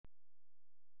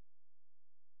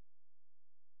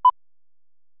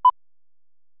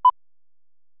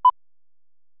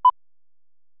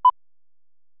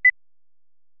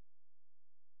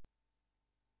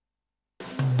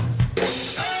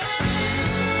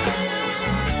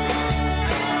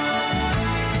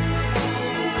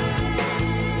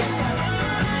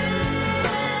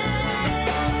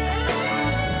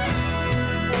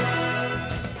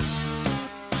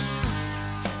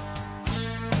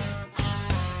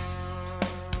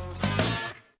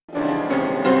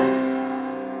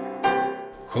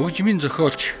Хөгжмийн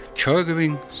зохиолч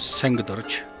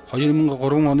Ч.Сангидорж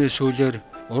 2003 оны сүүлээр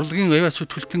урлагийн авиац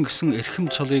зүтгэлтэн гэсэн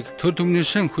эрхэм цолыг төр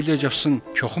төмнөөсөн хүлээж авсан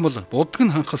чухамл буддаг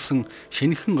нь ханхалсан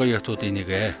шинэхэн гаяатуудын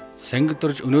нэг.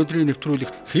 Сангидорж өнөөдрийн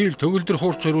нэвтрүүлэгт хийл төгөлдөр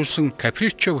хуурц зориулсан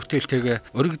каприччо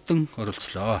бүтээлтэйгээ өргөдөн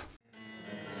оролцлоо.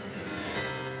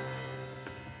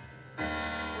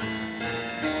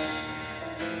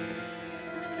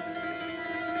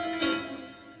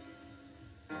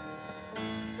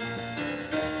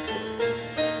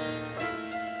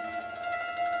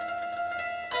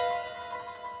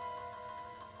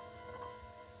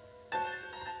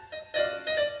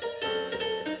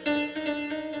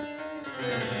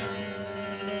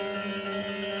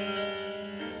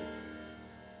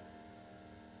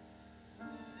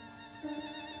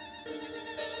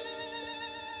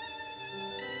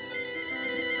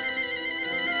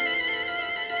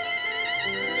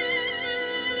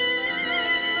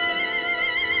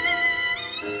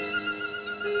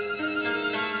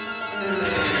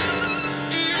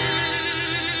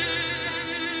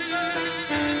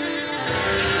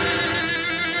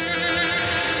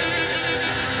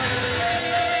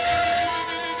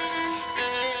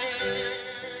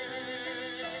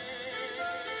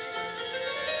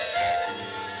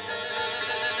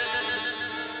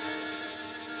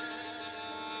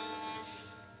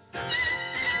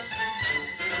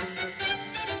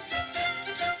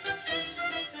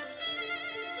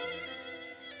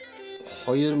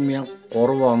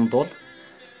 (2003) онд бол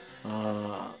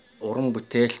уран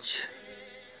бүтээлч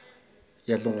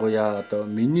ялангуяа одоо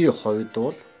миний хувьд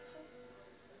бол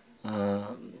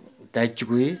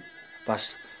дайжгүй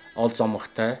бас ол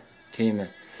зомогтой тийм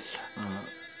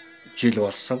жил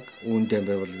болсон. Үүндээ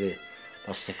байвал би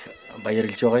бас их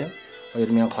баярлж байгаа юм.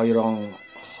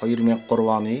 2003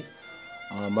 оны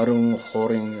морин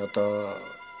хуурын одоо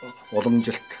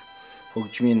уламжилт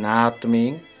хөгжмийн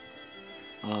наадмын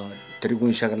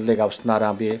тэргүүн шагналыг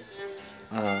авснараа би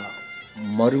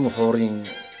морин хуурын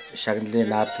шагналын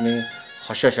наадмын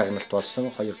хошоо шагналт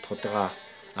болсон 2 дахь удаа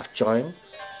авч байгаа юм.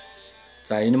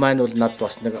 За энэ маань бол над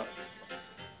бас нэг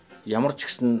ямар ч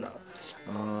гэсэн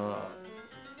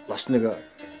бас нэг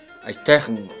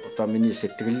аятайхан одоо миний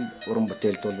сэтгэл уран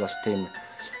бүтээлд бол бас тийм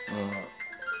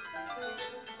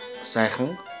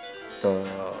сайхан одоо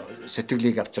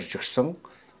сэтгэлийг авчирч өгсөн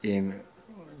ийм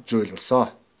зүйл болсон.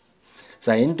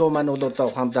 За энэ дуу маань бол одоо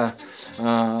ухаандаа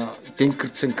динкер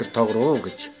цэнкер тогроо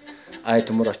гэж ай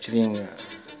төмөр очрын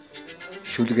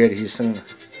шүлгээр хийсэн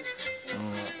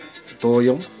дуу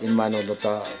юм. Энэ маань бол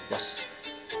одоо бас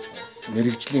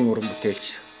мэрэгжлийн уран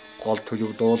бүтээлч гол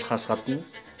төлөв дуулахаас гадна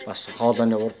бас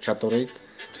хоолойны ур чадварыг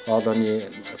хоолойны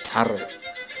цар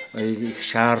их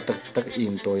шаарддаг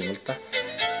ийм дуу юм л да.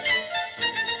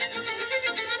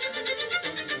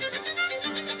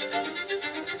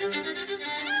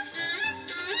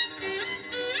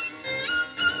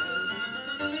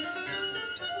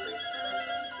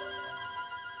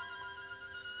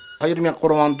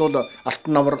 (2003) онд бол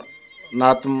алтан намар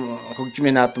наадам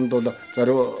хөгжмийн наадамд бол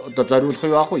зориулах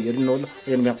юу аах вэ? Ер нь бол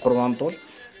 2003 онд бол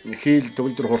хийл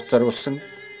төгөлдөр хурц зориулсан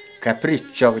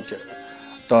каприччо гэж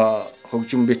одоо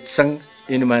хөгжим бичсэн.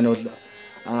 Энэ маань бол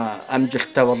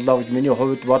амжилттай боллоо гэж миний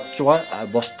хувьд бодож байгаа.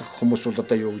 Бусдах хүмүүс бол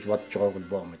одоо юу гэж бодож байгааг нь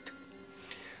боо мэд.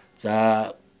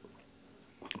 За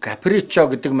каприччо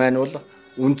гэдэг маань бол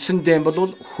үндсэндээ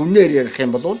бол хүнээр ярих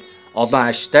юм бол олон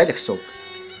ааштай л гэсэн үг.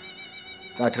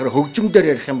 Тэгэхээр хөгжим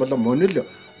дээр ярих юм бол мөн л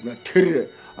тэр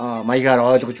маягаар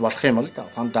ойлгож болох юм л да.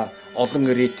 Хондоо олон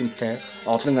ритмтэй,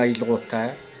 олон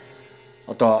аялгаутай.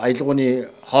 Одоо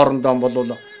аялгауны хоорондоо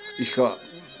бол их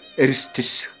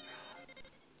эрсдэс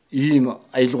ийм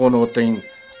аялгаунуудын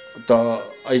одоо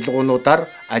аялгаунуудаар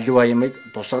аливаа ямыг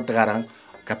тусгадагаар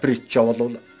каприччо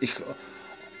бол их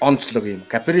онцлог юм.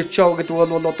 Каприччо гэдэг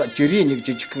бол одоо жирийн нэг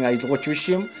жижигхэн аялгауч биш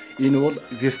юм. Энэ бол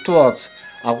виртуоз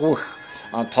агуух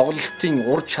тоглолтын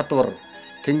ур чадвар,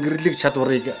 тэнгэрлэг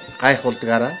чадварыг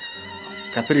гайхуулдагаараа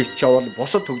каприччо бол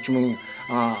бусад хөгжмийн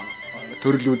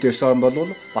төрлүүдээс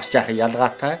бол бас яах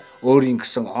ялгаатай, өөрийн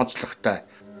гэсэн онцлогтой.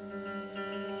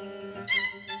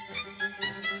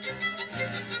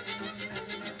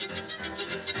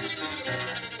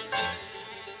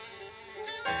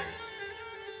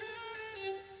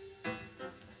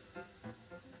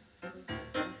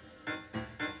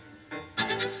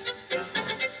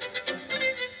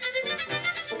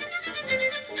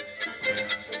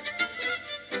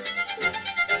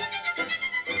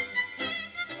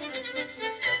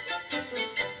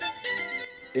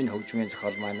 Энэ хөгжмийн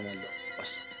зохиол маань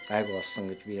бас гайгүй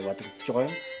болсон гэж би бодогдож байгаа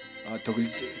юм.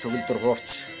 Төгөлдөр хуурч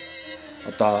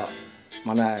одоо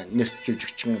манай нэрт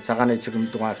жүжигчин Цагааны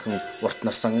цэгмд гаахан урт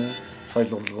насан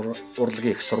соёл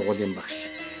урлагийн их сургуулийн багш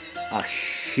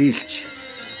хийлч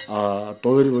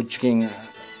дуур бүжгийн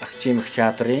академик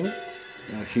театрын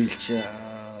хийлч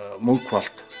мөнх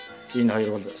болт энэ хоёр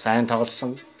бол сайн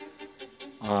тоглосон.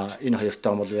 Энэ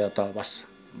хоёртой бол би одоо бас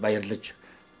баярлаж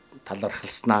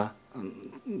талархалснаа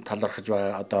талархаж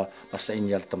байгаа одоо бас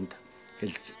энэ ялдамд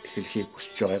хэлхийг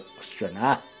хүсэж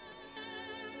байна.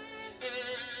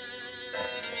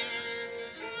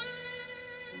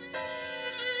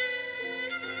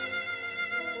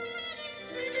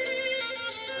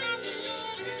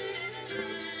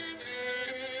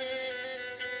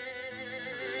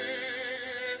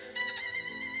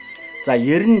 За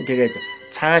ерэн тэгээд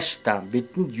цаашдаа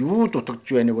бидэнд юу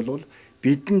дутагдж байгааг бол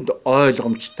бидэнд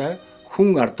ойлгомжтой,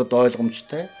 хүн ардад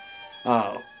ойлгомжтой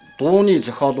дууны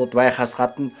зохиолууд байхаас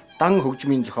гадна дан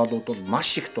хөгжмийн зохиолууд бол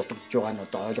маш их дутагдж байгаа нь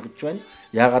одоо ойлгож байна.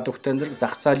 Яагаад гэвэл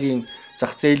зах зээлийн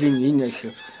энэ их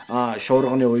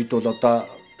шуурганы үед бол одоо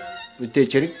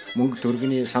мэдээж хэрэг мөнгө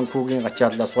төгрөгийн санхүүгийн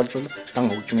гачааллаас болж дан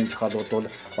хөгжмийн зохиолууд бол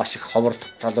бас их ховор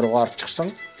тал руугаа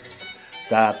орчихсон.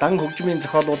 За дан хөгжмийн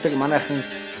зохиолуудыг манайхан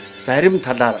зарим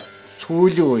талаар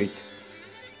сүүлийн үед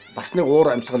бас нэг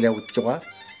уур амьсгал явагдаж байгаа.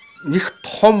 Них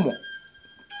том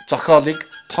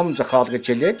зохиол гэж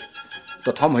хэлээд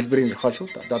одоо том хэлбэрийн зохиол шүү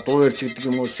дээ. Одоо дуу ярьж гэдэг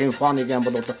юм уу, симфоник юм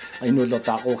бол энэ бол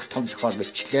одоо агуух том зохиол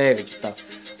бичлээ гэж одоо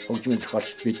хөгжмийн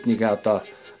зохиолчд биднийг одоо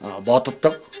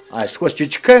боддог. Эсвэл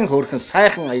жижигхэн хөөрхөн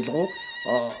сайхан аялгау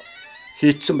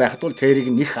хийцэн байхад бол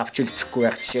тэрийг нэх авч хэлцэхгүй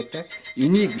байх жишээтэй.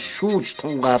 Энийг шүүж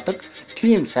тунгаадаг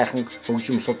тийм сайхан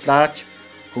хөгжим судлаач,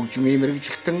 хөгжмийн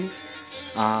мэрэгжилтэн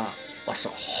бас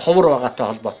ховор байгаатай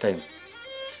холбоотой юм.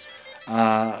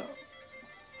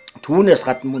 Түүнээс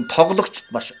гадна мөн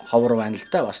тоглогчд бас ховор байна л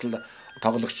да. Бас л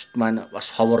тоглогчд маань бас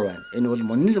ховор байна. Энэ бол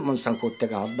мөн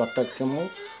санхүүтэйгээ холбоотой гэх юм уу?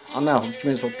 Анаа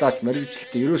хөгжмийн судлаач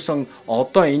мэрэгжилт ерөөсөн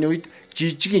одоо энэ үед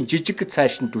жижиг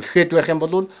цааш нь түлхээд байх юм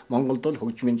бол Монголд бол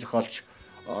хөгжмийн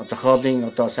зохиолын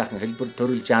одоо сайхан хэлбэр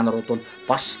төрөл жанрууд бол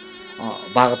бас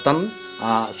багдан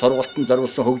сургалтанд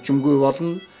зориулсан хөгжимгүй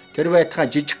болно. Тэр байтхан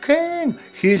жижигхэн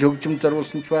хийл хөгжим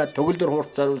зориулсан ч ба төгөлдөр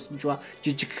хуурт зориулсан ч ба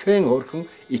жижигхэн хөрхөн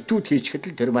итүүд хийчихэд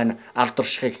л тэр маань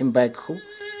алдаршихыг хэн бай гэх үү?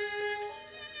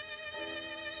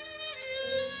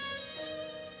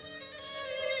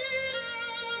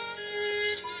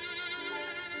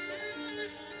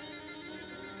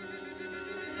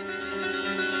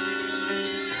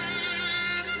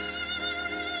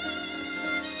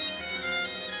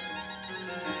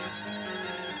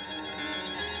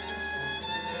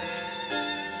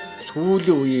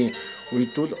 Сүүлийн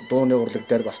үед бол дууны урлаг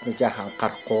дээр бас нэг жаахан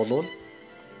анхаарахгүй бол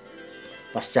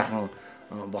бас жаахан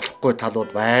болохгүй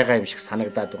талууд байгаа юм шиг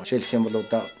санагдаад байгаа. Жишээлх юм бол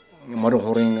одоо морин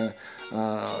хурын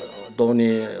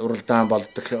дууны уралдаан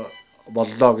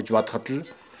боллоо гэж бодоход л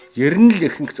ер нь л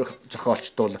ихэнх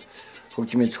зохиолчд бол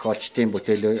хөгжмийн зохиолчдын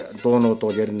бүтээл дуунууд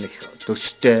бол ер нь их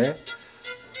төстэй.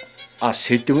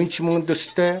 Сэдвэн ч мөн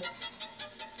төстэй.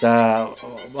 За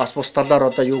бас бус талаар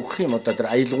одоо юу гэх юм одоо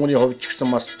тэр аялгауны хувьд ч гэсэн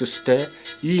бас төстэй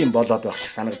ийм болоод байх шиг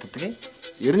санагддаг юм.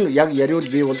 Ер нь яг яриул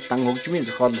би бол дан хөгжмийн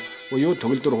зохиол буюу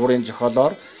төгөлдөр хуурын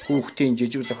зохиолоор хүүхдийн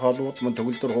жижиг зохиолууд мөн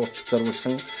төгөлдөр хуурч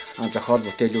зориулсан зохиол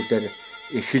бүтээлүүдээр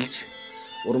эхэлж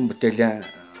уран бүтээлийн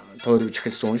тойрвж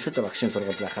эхэлсэн уншид багшийн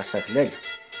сургууль байхаас эхлэв.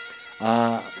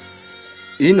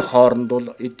 Энэ хооронд бол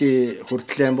эдийн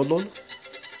хүртлэн бол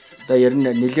одоо ер нь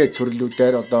нэлээд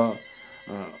төрлүүдээр одоо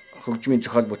хөгжмийн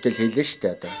зохиол бүтээл хийлээ шүү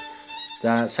дээ одоо.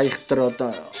 За саяхтар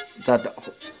одоо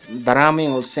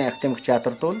драмын улсын академик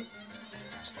театрд бол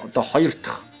одоо хоёр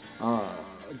дахь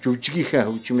жүжигийнхээ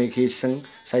хөгжмийг хийсэн.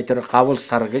 Сая тэр гавл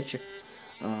сар гэж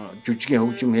жүжигийн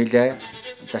хөгжим хийлээ.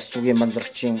 Дасцугийн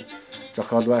манзарчийн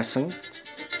зохиол байсан.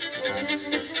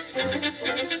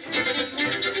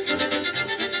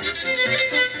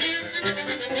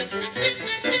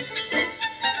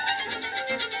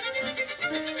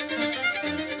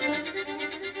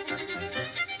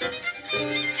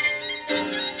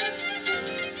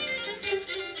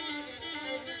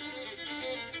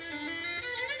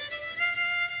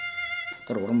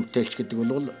 Уран бүтээлч гэдэг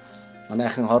бол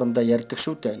манайхан хоорондоо ярьдаг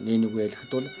шүү дээ. Нэг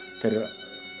хэлэхэд бол тэр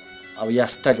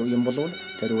авьяастай юм бол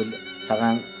тэр бол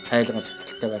цагаан цайлган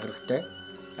сэтгэлтэй байх хэрэгтэй.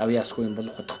 Авьяасгүй юм бол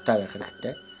хутгатай байх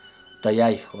хэрэгтэй. Одоо яа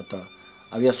их одоо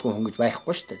авьяасгүй хүн гэж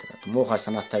байхгүй шүү дээ. Тэр муухай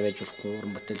санаатай байж болохгүй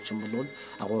уран бүтээлч юм бол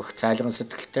агуу их цайлган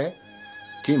сэтгэлтэй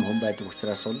тийм хүн байдаг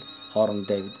учраас бол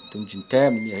хоорондоо дүнжинтэй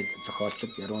миний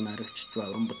зохиолчд, яруу найрагчд,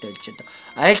 уран бүтээлчд,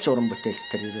 айлч уран бүтээлч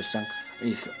тэр ерөөсөн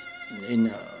их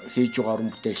энэ хийж байгаа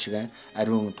уран бүтээл шиг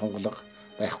ариун тунгалаг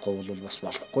байхгүй бол бас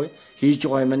болохгүй. Хийж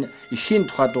байгаа юм нь эхийн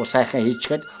тухай дуу сайхан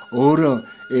хийчихэд өөрөө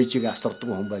ээжийг асардаг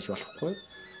хүн байж болохгүй.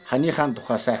 Ханыхаан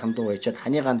тухай сайхан дуу хийчихэд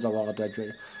ханыгаан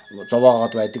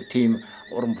зовоогоод байдаг тийм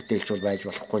уран бүтээлч бол байж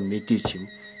болохгүй мэдээч юм.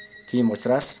 Тийм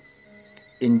учраас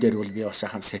энэ дээр бол би бас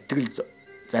сайхан сэтгэл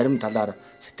зарим талаар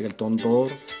сэтгэл дундуур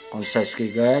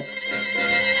гонсайскигээд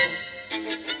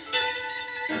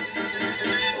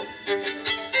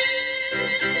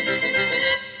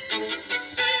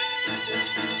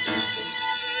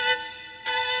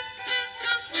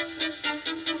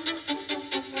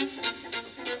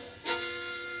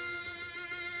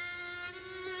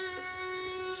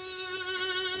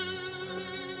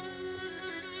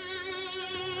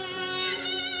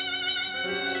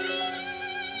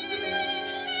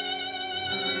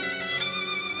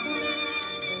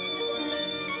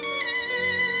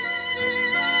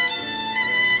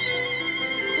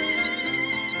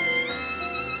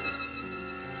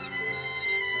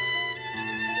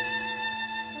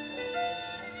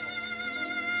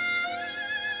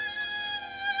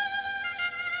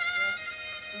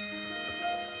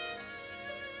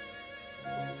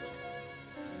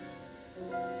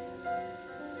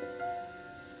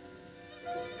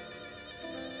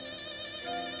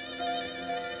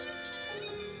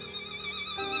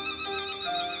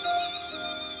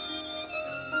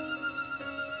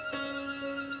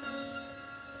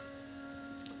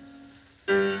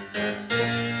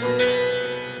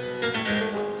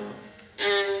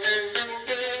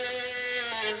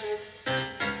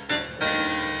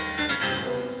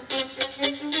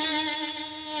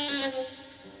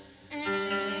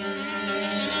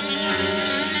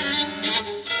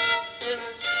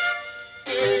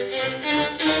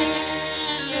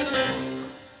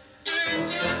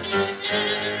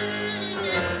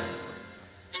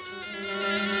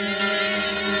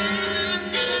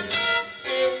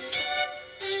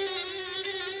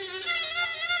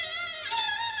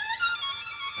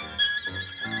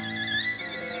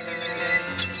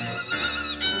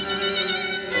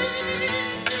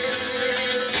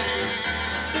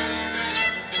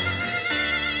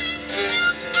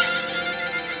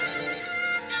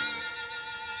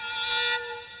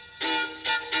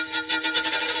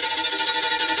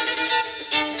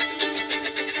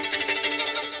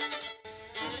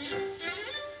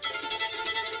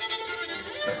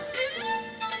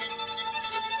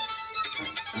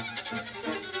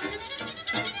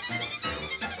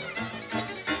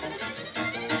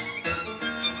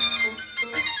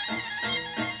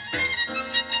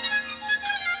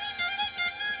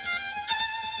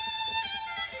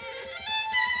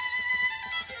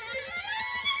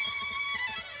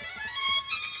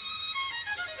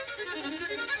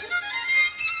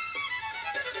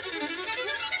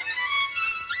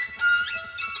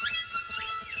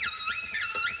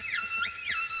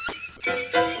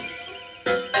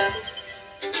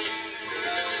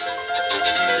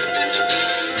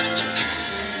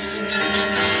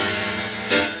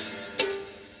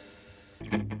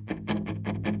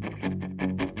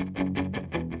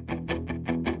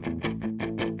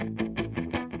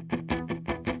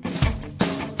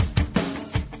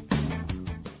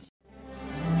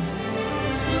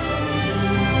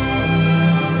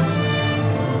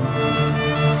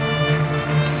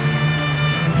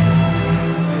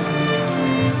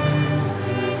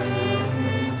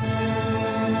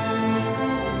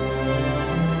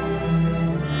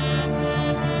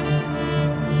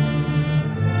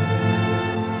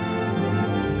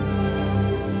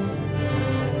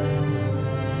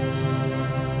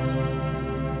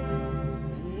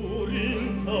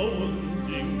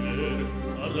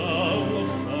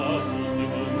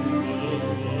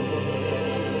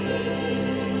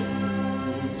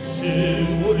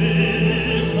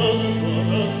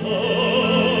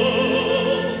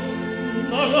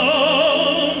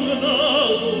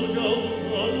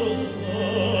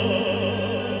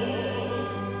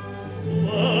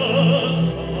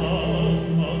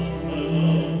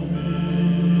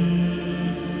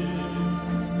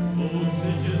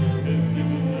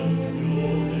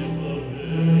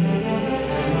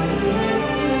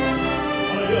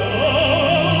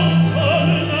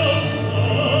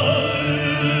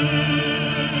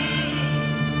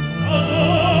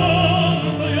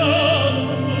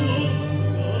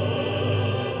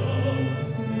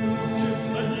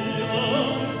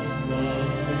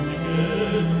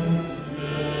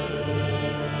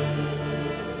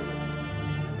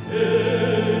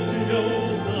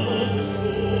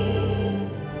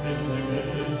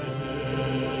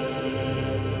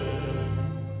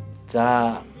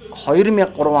За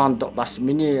 2003 онд бас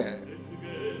миний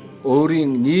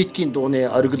өөрийн нийтийн дууны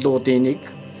оргилуудын нэг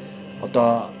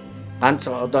одоо ганц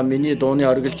одоо миний дууны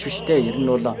оргилч биш те. Ер нь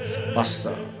бол бас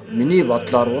миний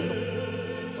бодлоор бол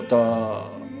одоо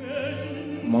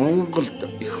Монголд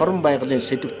их орон байгалийн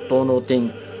сэдвт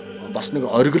дуунуудын бас нэг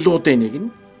оргилуудын нэг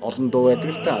нь олон дуу байдаг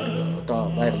л да.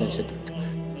 Одоо байгалийн сэдвт.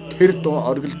 Тэр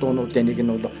оргил дуунуудын нэг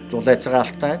нь бол Зулай цагаан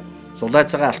алтай. Зулай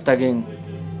цагаан алтайгийн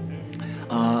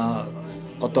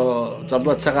одоо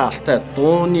Залбай цагаан алтай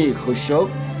дууны хөшөөг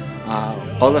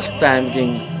Говьалтай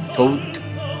аймгийн төвд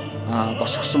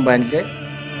босгосон байна лээ.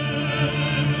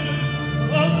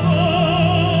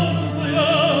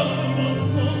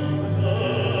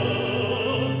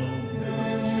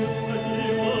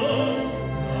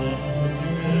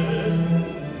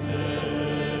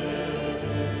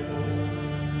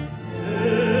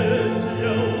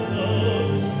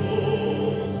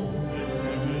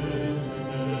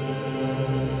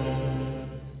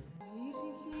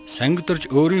 Сангидорж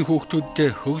өөрийн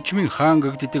хүүхдүүддээ хөгжмийн хаан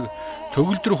гэгддэг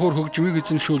төгөлдөр хуур хөгжмийг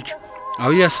эзэмшүүлж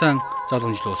авьяасаа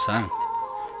залгамжлуулсан.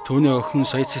 Түүний охин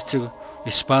сая цэцэг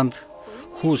Испанд,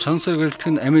 хүү сансар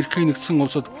гэрэлтэх нь Америкийн нэгдсэн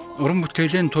улсад уран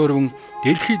бүтээлийн туурван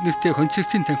дэлхийд нэртэй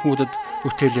концертын танхимуудад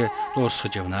бүтээлээ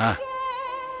дуусгаж явнаа.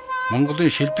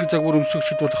 Монголын шилдэг загвар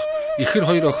өмсөгчд болох ихэр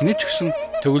хоёр охины ч гэсэн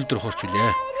төгөлдөр хуурч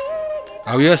үлээ.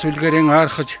 Авьяас билгэрийн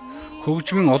аархаж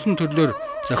хөгжмийн олон төрлөөр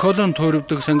зохиолон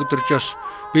туурвдаг Сангидоржоос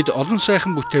бид олон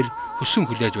сайхан бүтээл хүсэн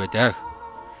хүлээж байдаг.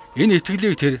 Энэ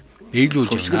итгэлийг тэр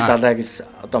биелүүлж байна. Хөвсгөл далай гэж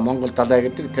одоо Монгол далай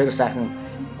гэдэг тэр сайхан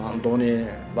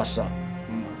дууны бас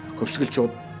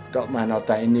хөвсгөлчүүд маань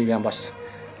одоо энийг бас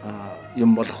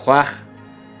юм болох байх.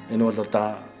 Энэ бол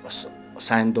одоо бас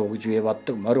сайн дуу гэж би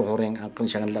боддог. Морин хуурын анхан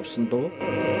шагнал авсан дуу.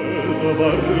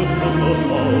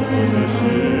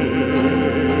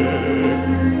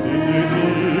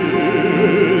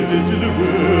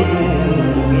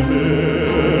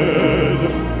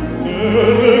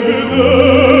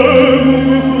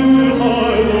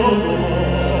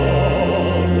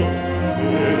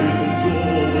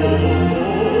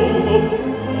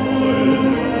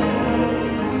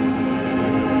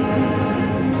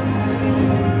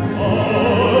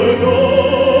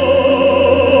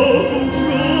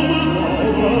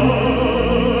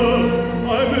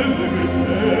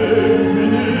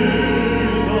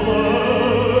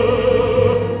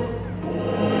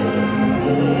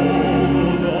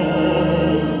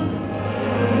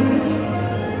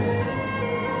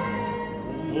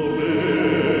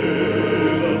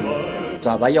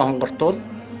 За Баян хонгорт бол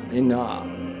энэ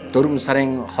 4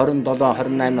 сарын 27,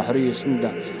 28, 29-нд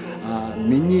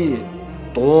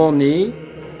миний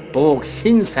дууг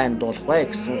хэн сайн дуулах вэ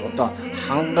гэсэн одоо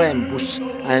хангайн бүсийн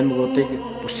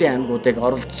аймагуудыг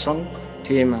оролцсон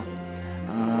тийм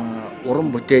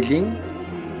уран бүтээлийн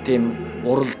тийм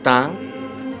уралдаан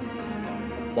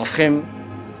болох юм.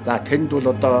 За тэнд бол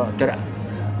одоо тэр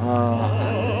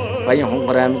Баян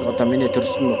хонгор аймаг одоо миний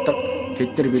төрсөн нутаг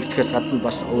тэд нар бэлтгэхээс гадна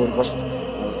бас өөр бас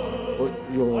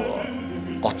юу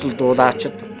гоцол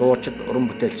дуулаачид, дуучид, уран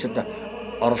бүтээлчид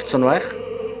оролцсон байх.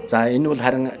 За энэ бол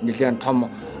харин нэлээд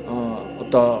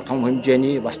том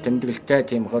хэмжээний бас тэмдэглэлтэй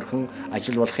тийм хөрхөн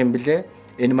ажил болох юм билээ.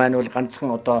 Энэ маань бол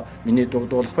ганцхан одоо миний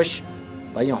дуулах биш.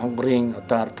 Баян хонгорын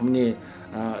одоо ард түмний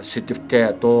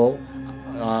сэдвтэй дуу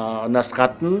нас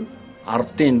гадна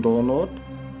ардын дуунууд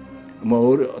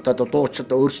одоо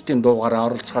дуучид өөрсдийн дуугаараа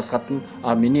оролцохоос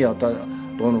гадна миний одоо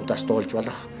дуунуудаас дуулж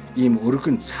болох ийм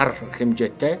өргөн цар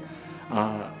хэмжээтэй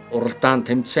уралдаан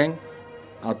тэмцээн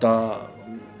одоо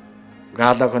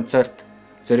гала концерт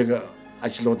зэрэг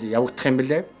ажлууд явагдах юм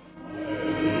билээ.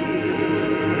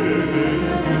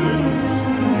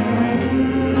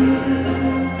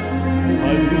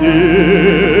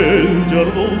 Аннен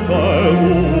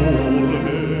жаргалтай